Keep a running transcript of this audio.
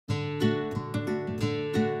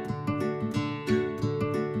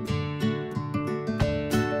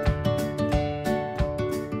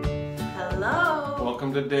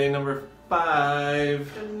welcome to day number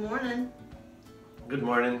 5. Good morning. Good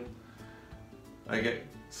morning. I get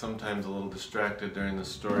sometimes a little distracted during the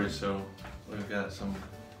story, so we've got some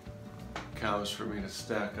cows for me to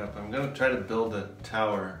stack up. I'm going to try to build a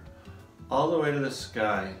tower all the way to the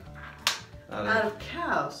sky. Out of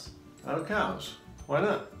cows? Out of cows. Why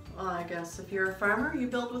not? Well, I guess if you're a farmer, you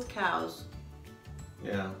build with cows.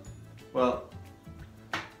 Yeah. Well,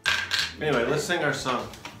 anyway, let's sing our song.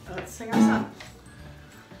 Let's sing our song.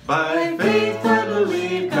 By faith I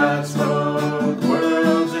believe God spoke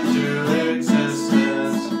worlds into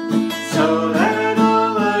existence, so that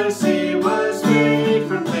all I see was made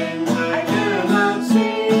from things I cannot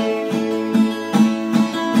see.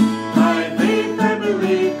 By faith I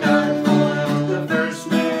believe God formed the first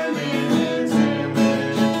man in His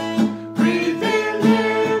image, breathed in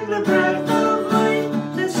Him the breath of life,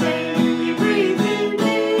 the same He breathed in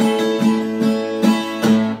me.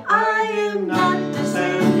 I am not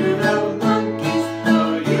descended of monkeys,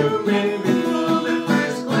 though you may be fooled at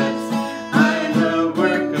first glance. I'm the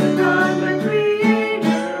work of God, the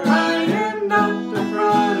Creator. I am not the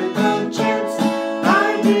product of chance. I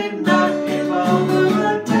did not evolve from a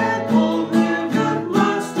tadpole who got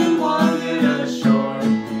lost and wandered ashore.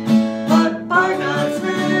 But by God's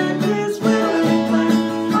hand, His will and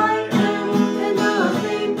plan, I am and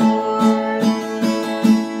nothing more.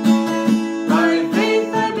 By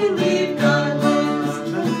faith I believe God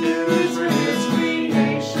loves the pillars for His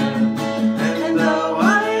creation, and though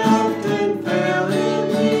I often fail Him,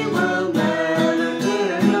 He will never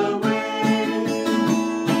turn away.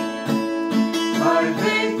 By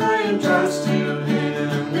faith I entrust to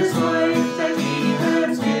Him this life that He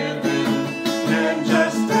has given, and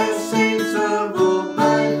just as saints of old,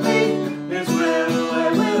 by faith His will I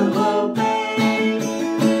will obey.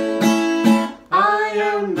 I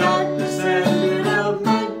am not descended of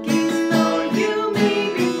monkeys, though you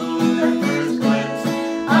may be fooled at first glance.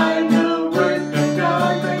 I'm the work of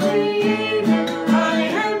God, the Creator. I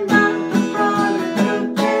am not the product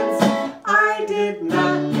of chance. I did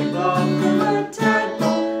not evolve from a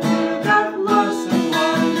tadpole who got lost and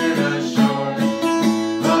wandered ashore.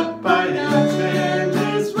 But by God's hand,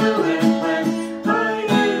 His will and plan, I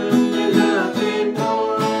am and nothing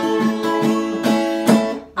more.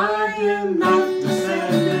 I am not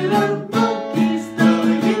descended of monkeys, though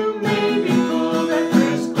you may be fooled at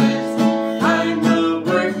first glance. I'm the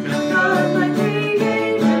work of God, my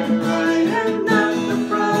Creator. I am not the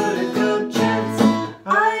product of chance.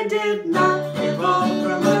 I did not evolve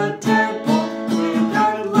from a tadpole who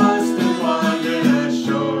got lost and wandered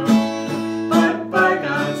ashore. But by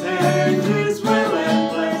God's hand, His will and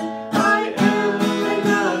plan, I am and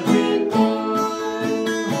nothing more.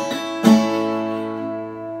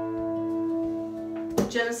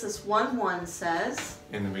 Genesis 1:1 says,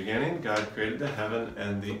 In the beginning, God created the heaven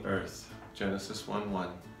and the earth. Genesis 1:1.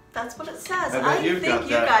 that's what it says. I bet I you've think got you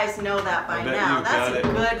that. guys know that by I bet now. you've That's got a it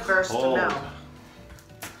good verse to cold. know.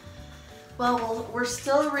 Well, we're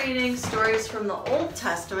still reading stories from the Old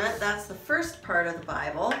Testament. That's the first part of the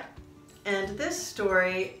Bible. And this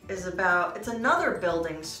story is it's another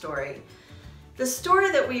building story. The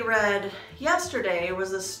story that we read yesterday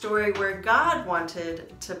was a story where God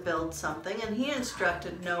wanted to build something and He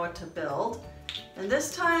instructed Noah to build. And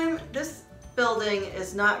this time, this building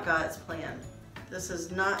is not God's plan. This is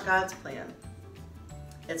not God's plan.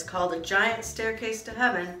 It's called A Giant Staircase to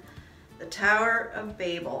Heaven, the Tower of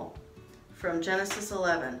Babel, from Genesis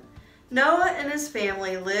 11. Noah and his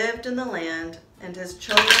family lived in the land, and his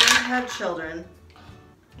children had children.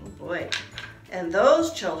 Oh boy. And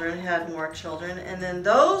those children had more children, and then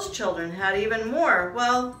those children had even more.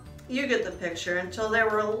 Well, you get the picture, until there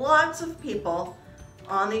were lots of people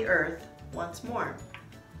on the earth once more.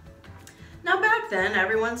 Now back then,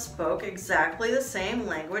 everyone spoke exactly the same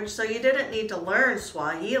language, so you didn't need to learn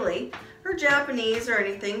Swahili or Japanese or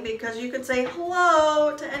anything, because you could say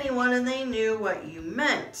hello to anyone and they knew what you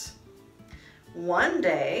meant. One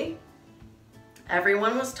day,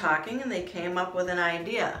 everyone was talking and they came up with an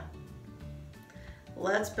idea.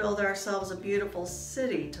 Let's build ourselves a beautiful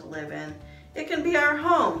city to live in. It can be our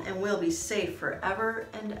home and we'll be safe forever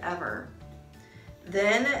and ever.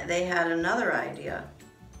 Then they had another idea.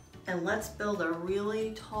 And let's build a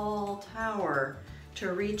really tall tower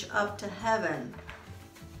to reach up to heaven.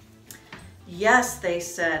 Yes, they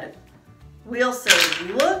said. We'll say,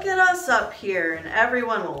 look at us up here, and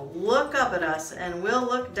everyone will look up at us, and we'll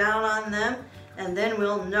look down on them, and then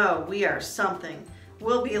we'll know we are something.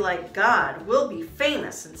 We'll be like God. We'll be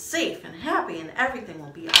famous and safe and happy, and everything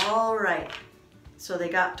will be all right. So they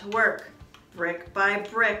got to work. Brick by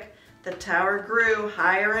brick, the tower grew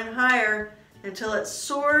higher and higher, until it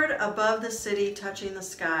soared above the city, touching the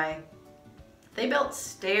sky. They built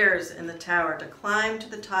stairs in the tower to climb to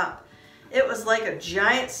the top. It was like a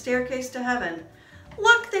giant staircase to heaven.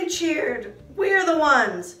 Look, they cheered. We're the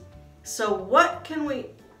ones. So what can we...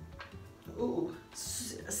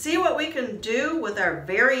 see what we can do with our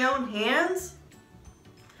very own hands?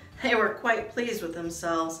 They were quite pleased with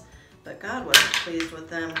themselves, but God wasn't pleased with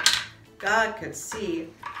them. God could see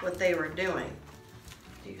what they were doing.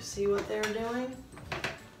 Do you see what they're doing?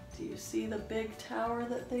 Do you see the big tower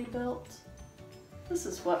that they built? This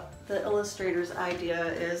is what the illustrator's idea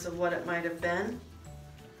is of what it might have been.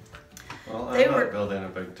 Well, I'm not building a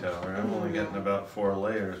big tower. I'm only getting about 4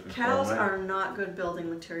 layers. Cows are not good building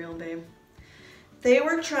material, babe. They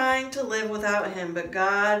were trying to live without him, but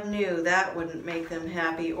God knew that wouldn't make them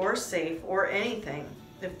happy or safe or anything.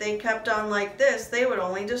 If they kept on like this, they would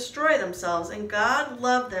only destroy themselves, and God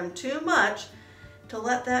loved them too much to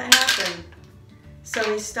let that happen. So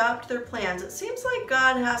he stopped their plans. It seems like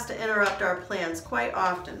God has to interrupt our plans quite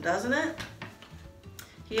often, doesn't it?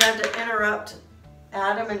 He had to interrupt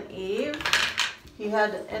Adam and Eve. He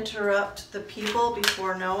had to interrupt the people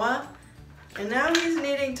before Noah. And now he's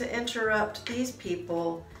needing to interrupt these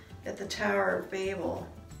people at the Tower of Babel.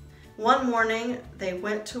 One morning, they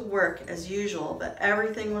went to work as usual, but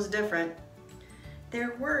everything was different.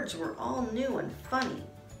 Their words were all new and funny.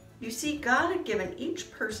 You see, God had given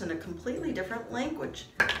each person a completely different language.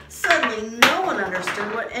 Suddenly, no one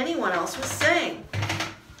understood what anyone else was saying.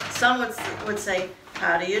 Some would say,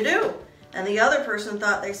 "How do you do?" And the other person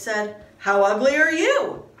thought they said, "How ugly are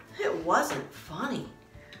you?" It wasn't funny.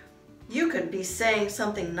 You could be saying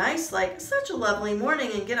something nice like, "Such a lovely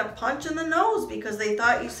morning," and get a punch in the nose because they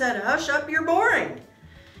thought you said, "Hush up, you're boring."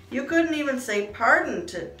 You couldn't even say pardon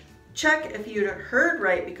to check if you'd heard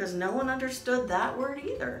right because no one understood that word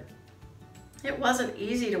either. It wasn't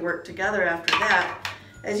easy to work together after that.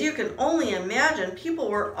 As you can only imagine, people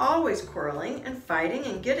were always quarreling and fighting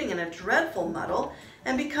and getting in a dreadful muddle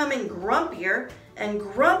and becoming grumpier and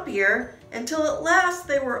grumpier until at last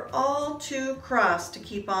they were all too cross to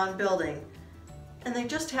keep on building. And they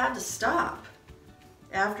just had to stop.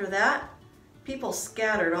 After that, people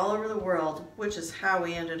scattered all over the world, which is how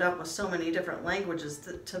we ended up with so many different languages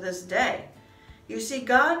to this day. You see,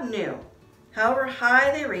 God knew, however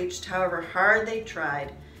high they reached, however hard they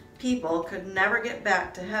tried, people could never get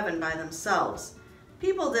back to heaven by themselves.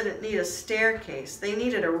 People didn't need a staircase, they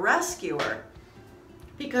needed a rescuer.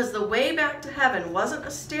 Because the way back to heaven wasn't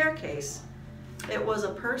a staircase, it was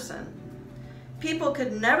a person. People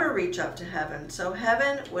could never reach up to heaven, so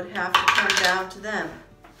heaven would have to come down to them.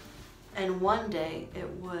 And one day it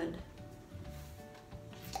would.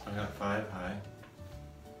 I got 5 high.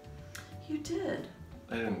 You did.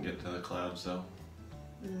 I didn't get to the clouds though.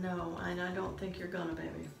 No, and I don't think you're gonna,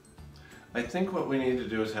 baby. I think what we need to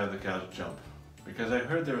do is have the cows jump. Because I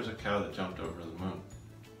heard there was a cow that jumped over the moon.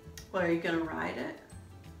 Well, are you gonna ride it?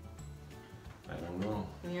 I don't know.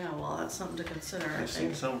 Yeah, well, that's something to consider, I I've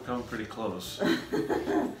think. seen some come pretty close.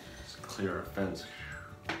 Let's clear our fence.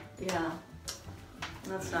 Yeah.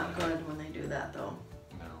 That's not good when they do that, though.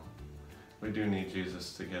 No. We do need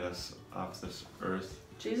Jesus to get us off this earth.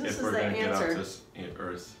 Jesus if is we're the going to get off answer. this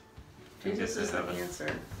earth and Jesus get is to the heaven.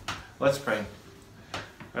 answer. Let's pray.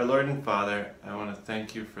 Our Lord and Father, I want to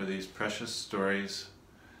thank you for these precious stories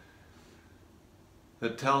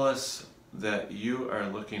that tell us that you are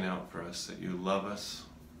looking out for us, that you love us.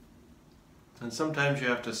 And sometimes you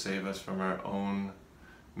have to save us from our own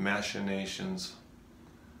machinations.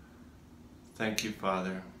 Thank you,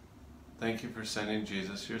 Father. Thank you for sending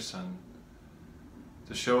Jesus, your Son,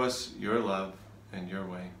 to show us your love and your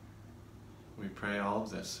way. We pray all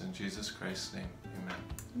of this in Jesus Christ's name. Amen.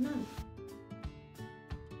 Amen.